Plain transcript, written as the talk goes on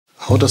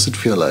How does it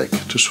feel like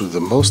to shoot the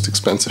most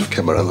expensive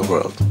camera in the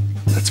world?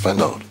 Let's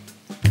find out.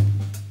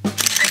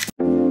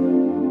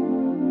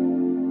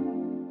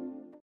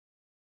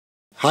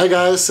 Hi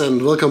guys,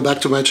 and welcome back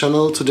to my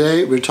channel.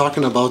 Today we're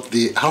talking about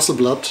the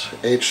Hasselblad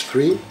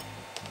H3.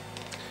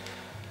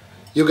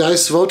 You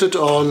guys voted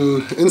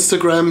on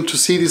Instagram to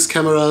see this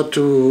camera,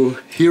 to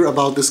hear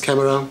about this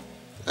camera,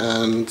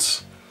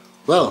 and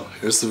well,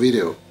 here's the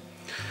video.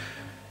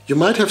 You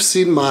might have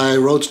seen my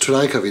Road to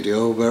Leica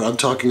video where I'm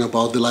talking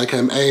about the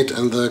Leica M8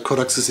 and the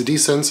Kodak CCD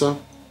sensor.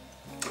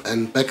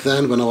 And back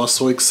then, when I was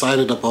so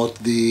excited about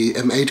the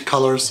M8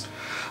 colors,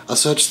 I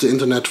searched the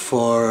internet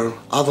for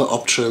other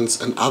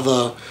options and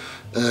other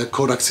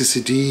Kodak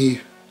CCD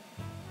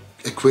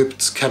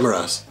equipped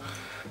cameras.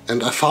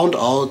 And I found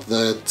out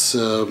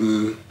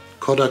that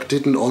Kodak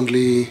didn't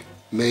only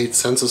made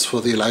sensors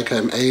for the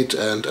Leica M8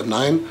 and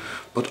M9,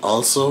 but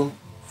also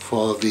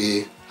for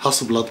the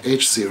Hasselblad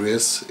H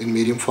series in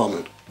medium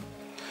format.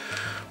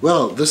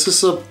 Well, this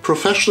is a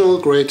professional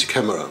grade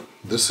camera.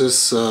 This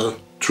is a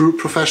true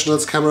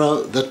professional's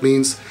camera. That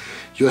means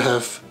you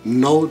have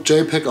no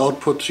JPEG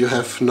output, you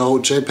have no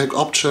JPEG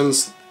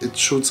options, it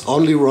shoots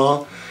only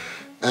RAW,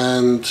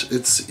 and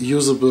it's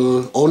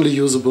only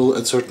usable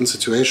at certain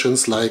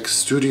situations like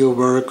studio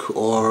work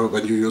or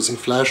when you're using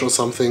flash or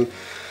something.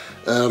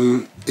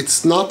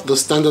 It's not the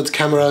standard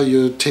camera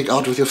you take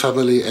out with your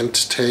family and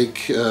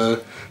take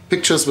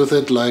pictures with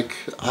it like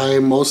I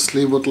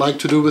mostly would like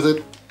to do with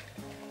it.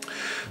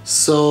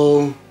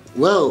 So,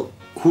 well,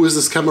 who is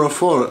this camera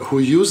for? Who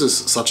uses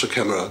such a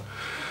camera?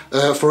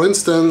 For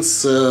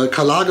instance,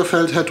 Karl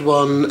Lagerfeld had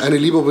one, Annie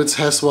Leibovitz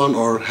has one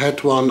or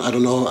had one, I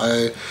don't know.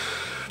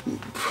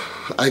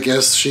 I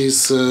guess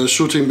she's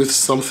shooting with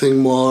something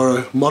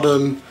more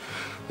modern,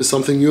 with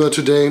something newer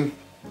today,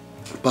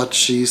 but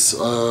she's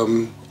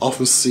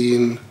often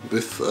seen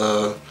with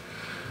a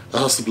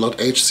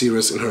Hasselblad H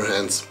series in her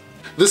hands.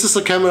 This is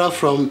a camera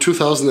from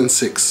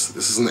 2006.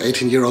 This is an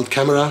 18-year-old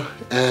camera,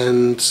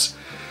 and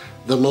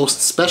the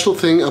most special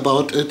thing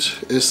about it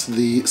is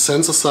the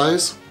sensor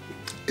size.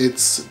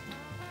 It's,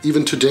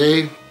 even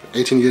today,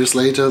 18 years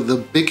later, the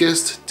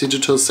biggest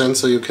digital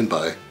sensor you can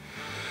buy.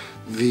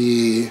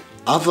 The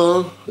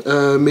other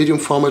medium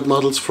format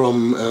models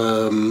from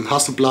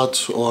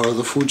Hasselblad or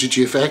the Fuji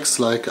GFX,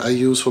 like I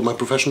use for my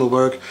professional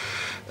work,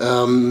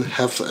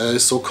 have a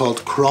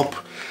so-called crop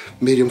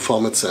medium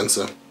format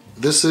sensor.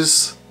 This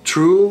is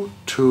true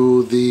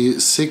to the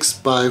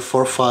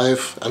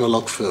 6x45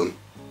 analog film,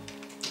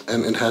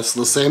 and it has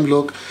the same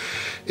look,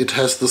 it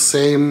has the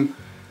same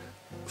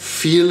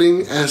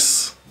feeling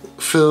as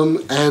film,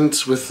 and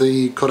with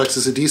the Kodak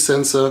CCD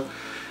sensor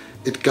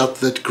it got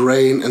that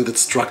grain and that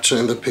structure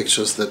in the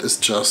pictures that is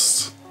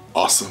just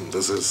awesome.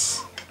 This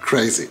is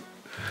crazy.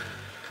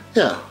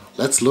 Yeah,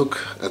 let's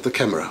look at the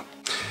camera.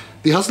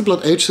 The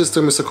Hasselblad H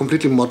system is a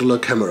completely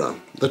modular camera.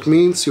 That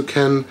means you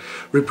can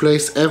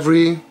replace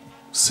every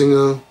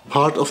single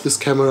part of this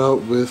camera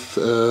with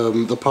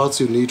the parts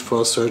you need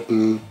for a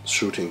certain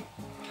shooting.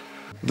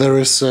 There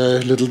is a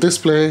little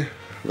display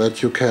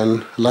that you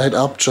can light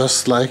up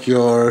just like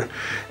your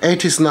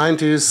 80s,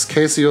 90s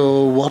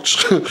Casio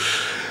watch.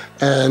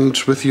 And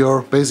with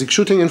your basic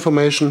shooting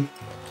information,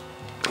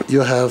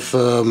 you have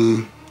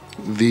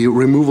the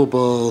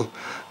removable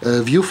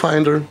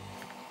viewfinder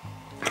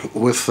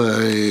with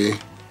a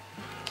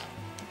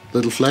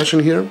little flash in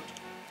here.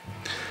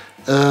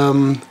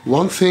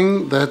 One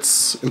thing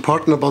that's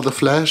important about the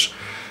flash,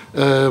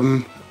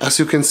 as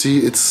you can see,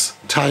 it's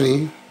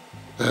tiny,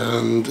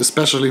 and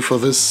especially for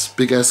this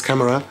big ass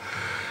camera.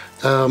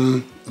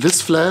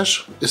 This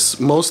flash is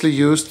mostly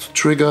used to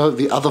trigger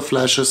the other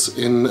flashes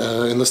in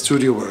the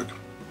studio work.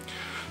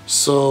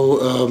 So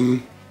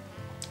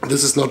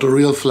this is not a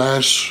real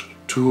flash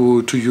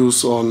to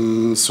use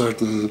on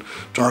certain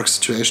dark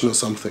situation or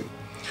something.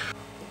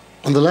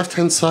 On the left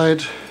hand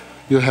side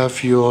you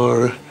have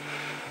your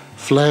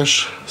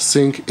flash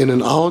sync in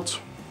and out.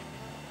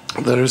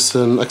 There is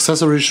an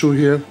accessory shoe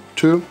here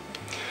too,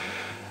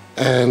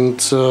 and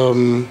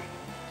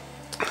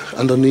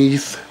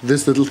underneath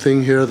this little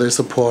thing here there's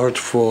a port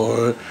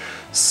for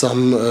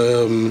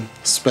some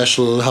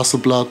special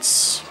Hasselblad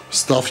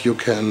stuff you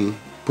can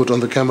put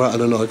on the camera. I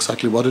don't know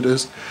exactly what it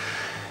is.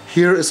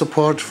 Here is a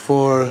port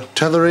for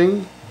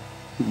tethering,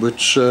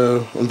 which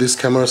on these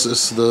cameras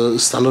is the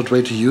standard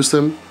way to use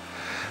them.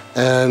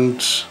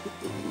 And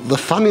the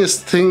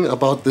funniest thing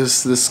about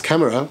this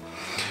camera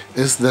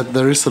is that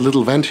there is a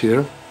little vent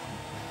here,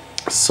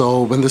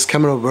 so when this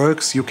camera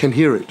works you can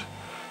hear it.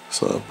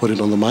 So I'll put it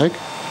on the mic,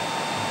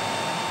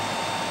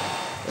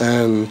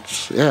 and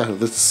yeah,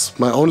 that's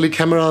my only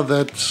camera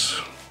that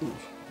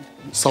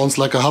sounds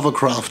like a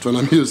hovercraft when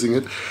I'm using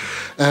it.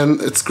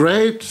 And it's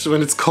great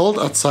when it's cold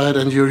outside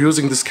and you're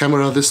using this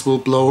camera. This will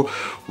blow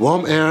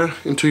warm air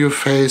into your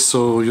face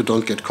so you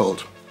don't get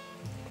cold.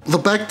 The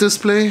back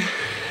display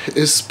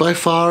is by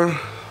far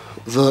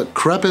the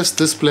crappiest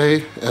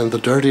display and the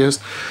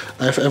dirtiest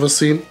I've ever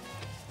seen.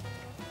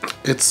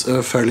 It's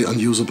fairly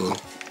unusable.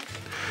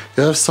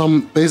 You have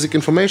some basic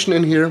information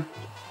in here.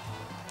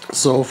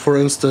 So for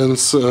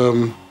instance,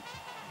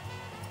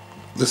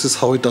 this is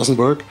how it doesn't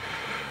work.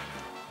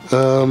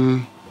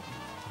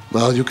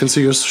 Well, you can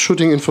see your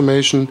shooting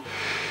information.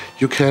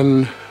 You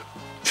can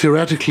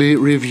theoretically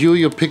review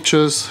your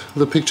pictures,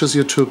 the pictures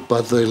you took,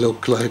 but they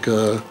look like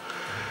a...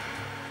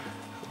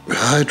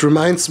 It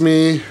reminds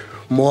me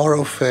more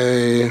of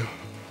a,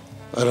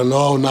 I don't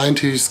know,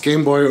 90s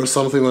Game Boy or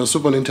something, or a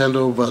Super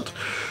Nintendo, but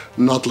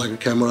not like a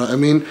camera. I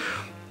mean,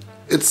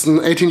 it's an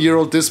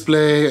 18-year-old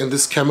display, and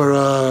this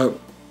camera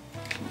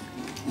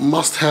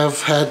must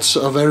have had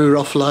a very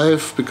rough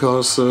life,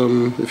 because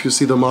if you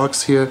see the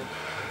marks here,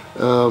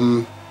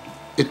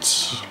 it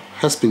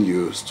has been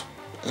used,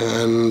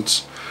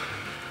 and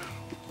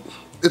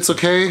it's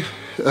okay.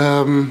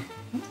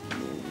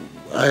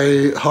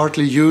 I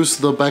hardly use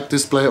the back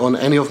display on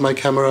any of my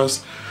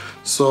cameras,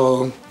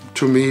 so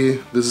to me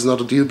this is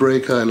not a deal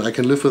breaker and I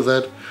can live with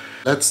that.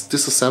 Let's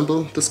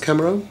disassemble this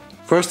camera.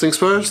 First things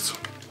first,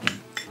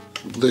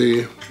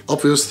 the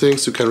obvious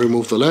things: you can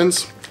remove the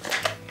lens.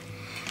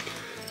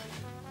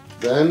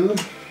 Then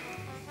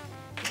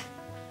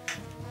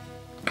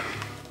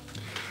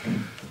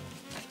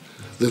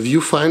the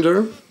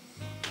viewfinder.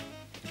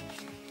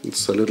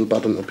 It's a little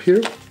button up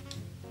here,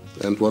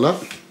 and voila,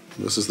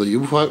 this is the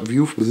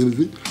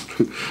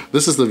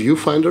this is the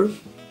viewfinder.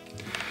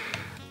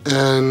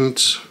 And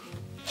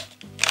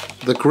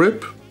the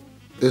grip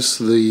is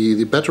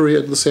the battery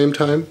at the same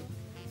time.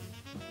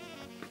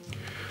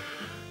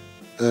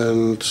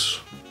 And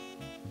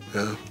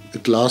yeah,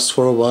 it lasts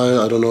for a while.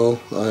 I don't know,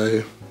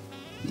 I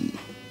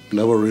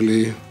never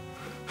really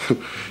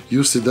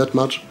used it that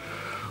much.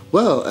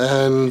 Well,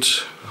 and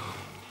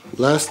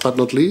last but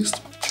not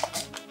least,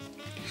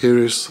 here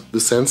is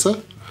the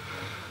sensor.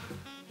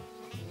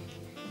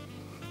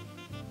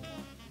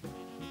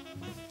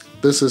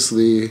 This is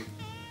the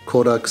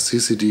Kodak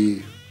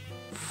CCD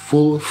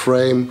full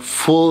frame,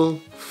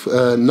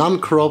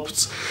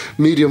 non-cropped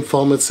medium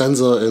format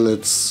sensor in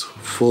its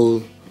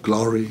full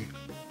glory.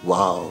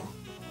 Wow,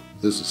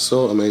 this is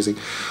so amazing.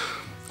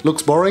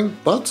 Looks boring,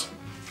 but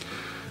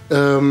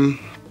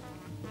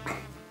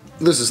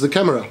this is the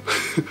camera.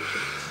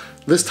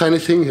 This tiny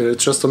thing here,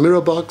 it's just a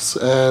mirror box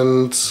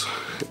and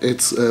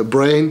it's a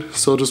brain,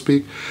 so to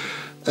speak.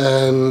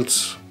 And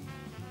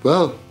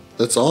well,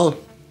 that's all.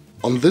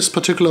 On this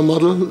particular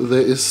model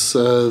there is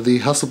the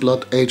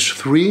Hasselblad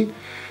H3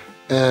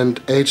 and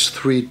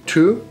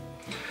H3D-39,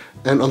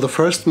 and on the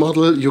first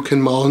model you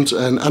can mount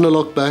an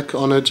analog back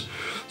on it,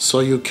 so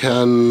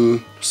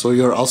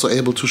you're also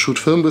able to shoot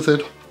film with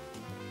it.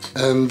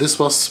 And this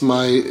was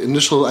my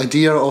initial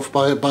idea of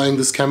buying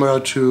this camera,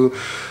 to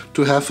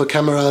have a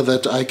camera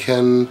that I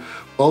can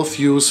both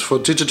use for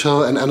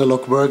digital and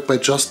analog work by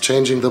just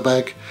changing the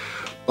back.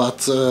 But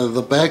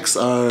the backs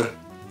are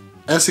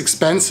as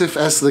expensive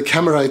as the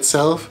camera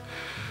itself.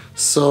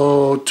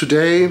 So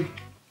today,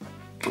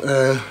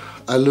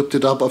 I looked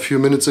it up a few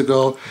minutes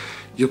ago,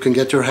 you can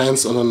get your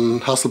hands on a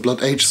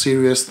Hasselblad H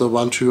series, the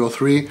 1, 2 or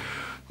 3,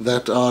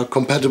 that are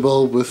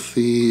compatible with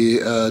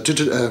the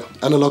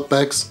analog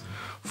backs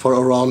for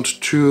around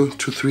 2,000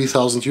 to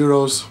 3,000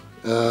 euros.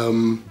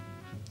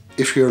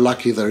 If you're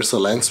lucky, there's a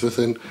lens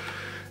within.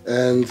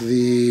 And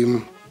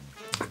the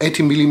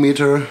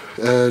 80mm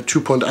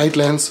 2.8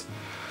 lens,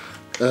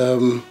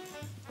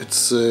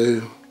 it's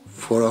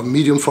for a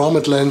medium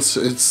format lens,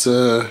 it's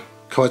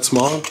quite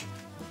small.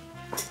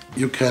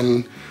 You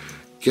can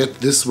get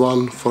this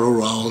one for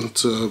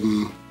around,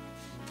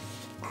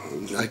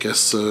 I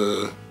guess,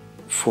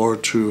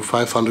 400 to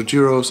 500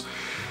 euros.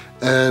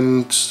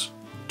 And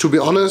to be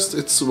honest,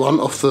 it's one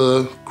of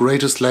the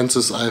greatest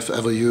lenses I've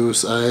ever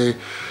used.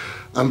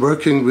 I'm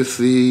working with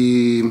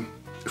the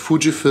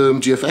Fujifilm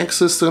GFX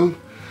system,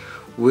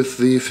 with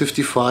the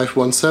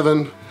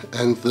 55-17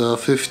 and the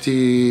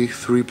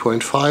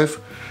 53.5,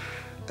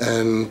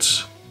 and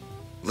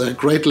they're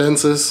great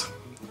lenses,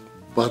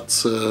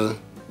 but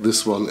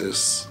this one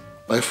is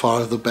by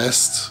far the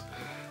best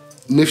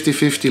nifty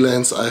 50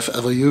 lens I've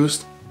ever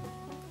used.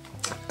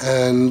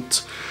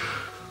 And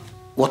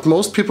what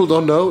most people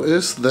don't know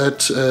is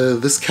that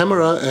this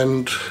camera,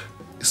 and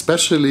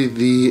especially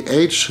the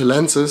H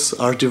lenses,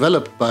 are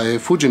developed by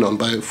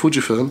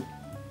Fujifilm.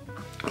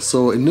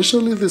 So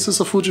initially this is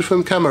a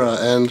Fujifilm camera,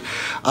 and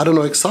I don't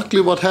know exactly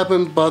what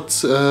happened,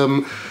 but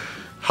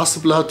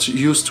Hasselblad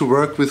used to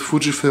work with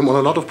Fujifilm on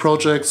a lot of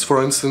projects.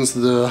 For instance,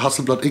 the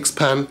Hasselblad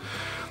X-Pan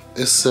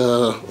is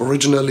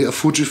originally a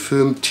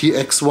Fujifilm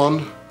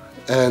TX1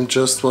 and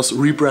just was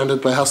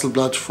rebranded by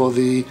Hasselblad for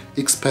the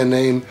X-Pan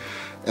name.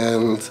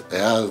 And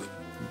yeah,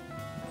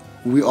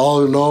 we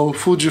all know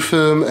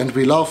Fujifilm and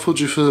we love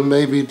Fujifilm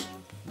maybe,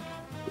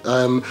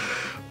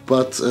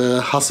 but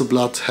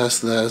Hasselblad has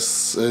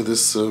this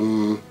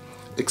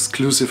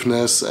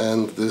exclusiveness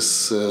and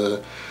this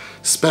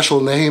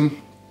special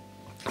name.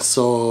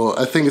 So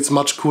I think it's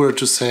much cooler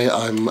to say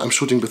I'm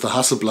shooting with a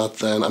Hasselblad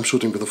than I'm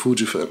shooting with a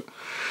Fujifilm.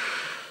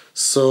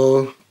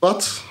 So,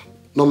 but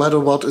no matter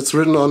what it's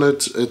written on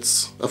it,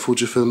 it's a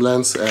Fujifilm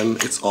lens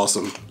and it's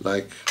awesome.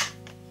 Like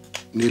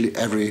nearly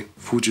every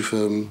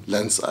Fujifilm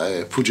lens,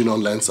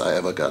 Fujinon lens I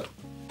ever got.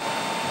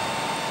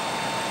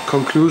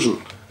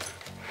 Conclusion.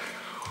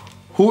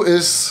 Who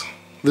is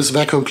this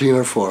vacuum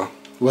cleaner for?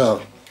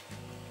 Well,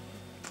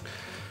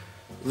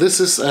 this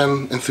is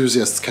an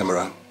enthusiast's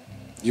camera.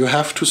 You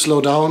have to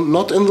slow down,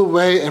 not in the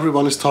way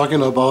everyone is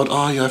talking about,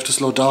 oh, you have to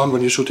slow down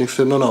when you're shooting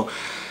film. No, no.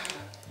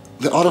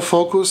 The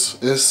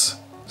autofocus is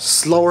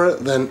slower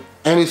than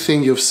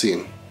anything you've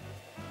seen.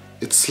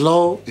 It's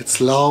slow,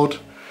 it's loud,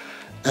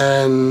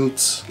 and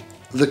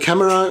the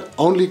camera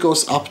only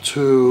goes up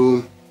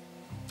to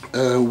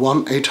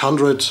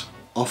 1/800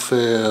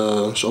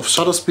 of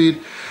shutter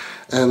speed,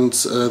 and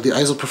the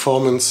ISO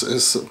performance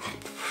is,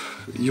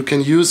 you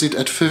can use it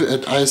at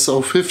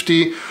ISO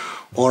 50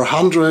 or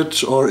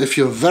 100, or if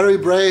you're very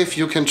brave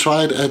you can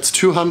try it at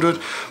 200,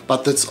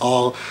 but that's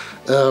all.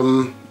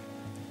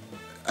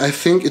 I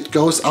think it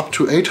goes up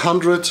to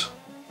 800,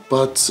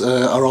 but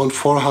around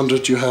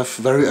 400 you have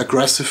very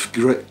aggressive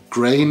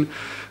grain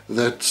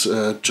that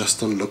just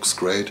don't looks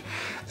great.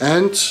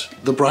 And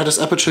the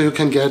brightest aperture you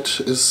can get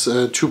is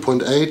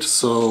 2.8,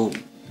 so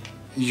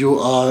you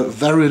are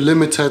very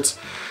limited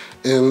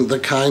in the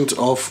kind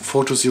of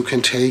photos you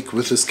can take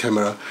with this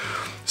camera.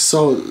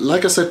 So,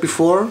 like I said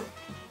before,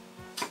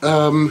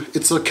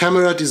 it's a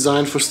camera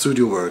designed for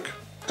studio work.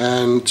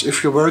 And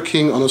if you're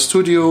working on a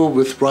studio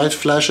with bright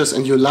flashes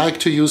and you like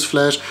to use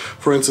flash,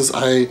 for instance,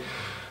 I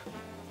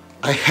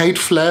hate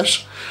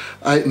flash.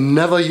 I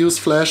never use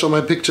flash on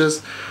my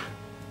pictures.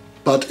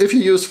 But if you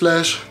use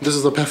flash, this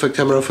is the perfect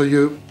camera for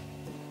you.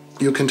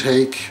 You can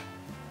take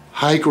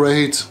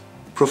high-grade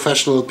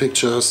professional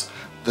pictures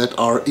that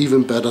are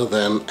even better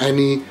than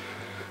any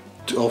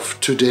of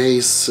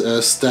today's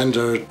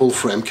standard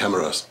full-frame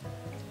cameras.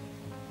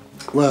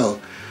 Well,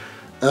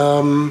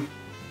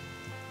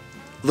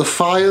 the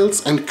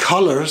files and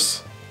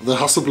colors the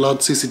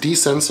Hasselblad CCD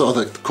sensor, or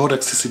the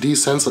Kodak CCD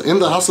sensor in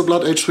the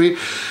Hasselblad H3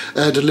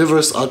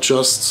 delivers are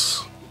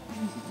just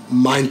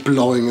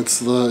mind-blowing.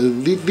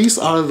 These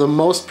are the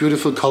most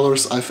beautiful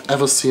colors I've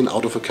ever seen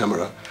out of a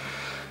camera.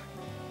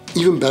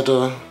 Even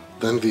better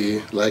than the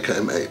Leica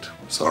M8,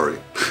 sorry.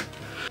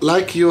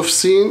 Like you've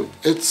seen,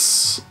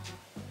 it's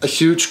a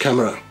huge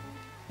camera.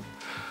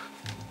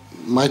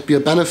 Might be a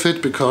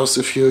benefit because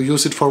if you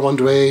use it for one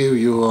day,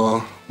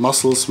 your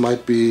muscles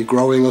might be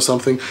growing or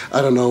something,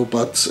 I don't know,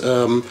 but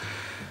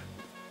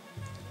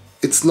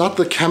it's not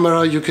the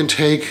camera you can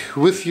take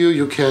with you.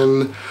 You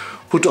can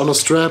put on a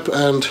strap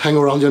and hang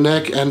around your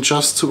neck and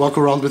just walk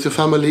around with your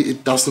family.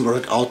 It doesn't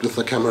work out with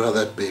a camera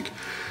that big.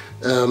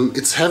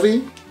 It's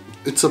heavy.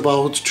 It's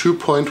about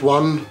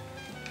 2.1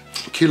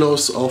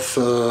 kilos of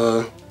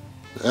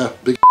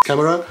big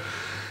camera,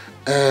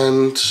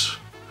 and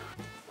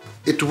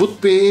it would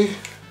be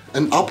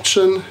an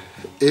option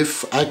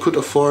if I could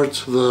afford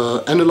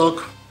the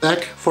analog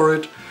back for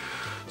it.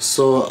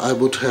 So I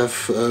would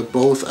have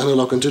both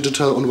analog and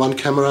digital on one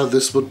camera.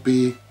 This would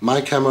be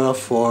my camera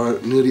for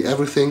nearly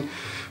everything,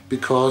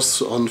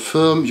 because on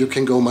film you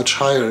can go much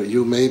higher.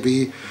 You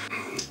maybe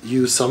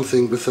use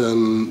something with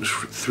an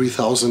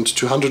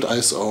 3200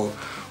 ISO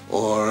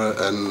or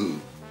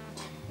an,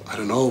 I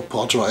don't know,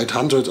 Portra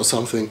 800 or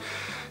something.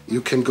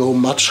 You can go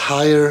much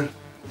higher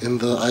in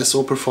the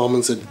ISO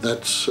performance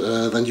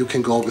than you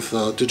can go with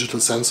a digital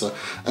sensor.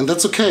 And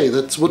that's okay,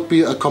 that would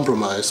be a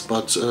compromise,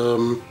 but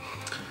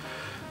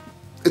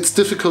it's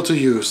difficult to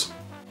use.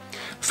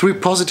 3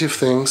 positive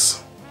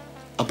things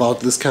about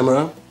this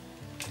camera.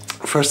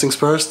 First things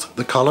first,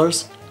 the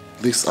colors.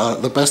 These are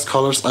the best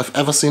colors I've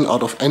ever seen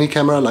out of any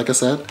camera, like I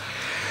said.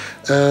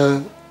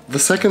 The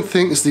second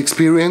thing is the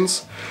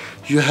experience.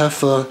 You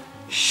have a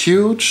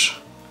huge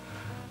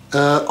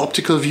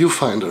optical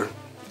viewfinder.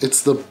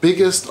 It's the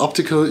biggest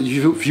optical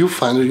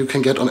viewfinder you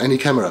can get on any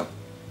camera,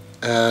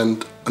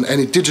 and on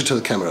any digital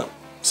camera,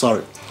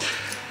 sorry.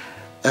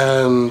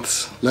 And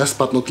last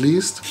but not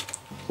least,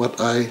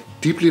 what I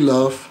deeply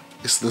love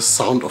is the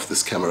sound of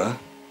this camera,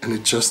 and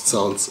it just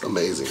sounds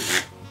amazing.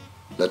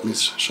 Let me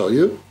show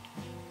you.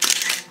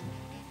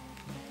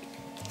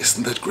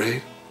 Isn't that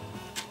great?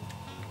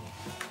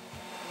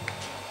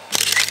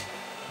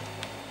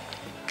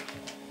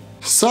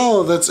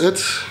 So that's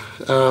it.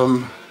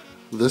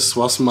 This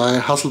was my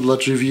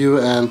Hasselblad review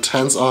and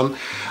hands-on.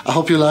 I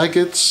hope you like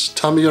it.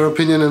 Tell me your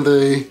opinion in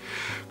the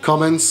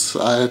comments.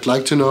 I'd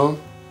like to know.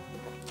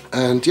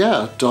 And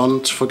yeah,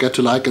 don't forget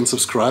to like and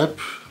subscribe.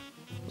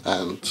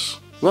 And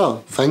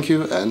well, thank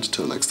you and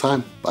till next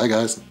time. Bye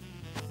guys.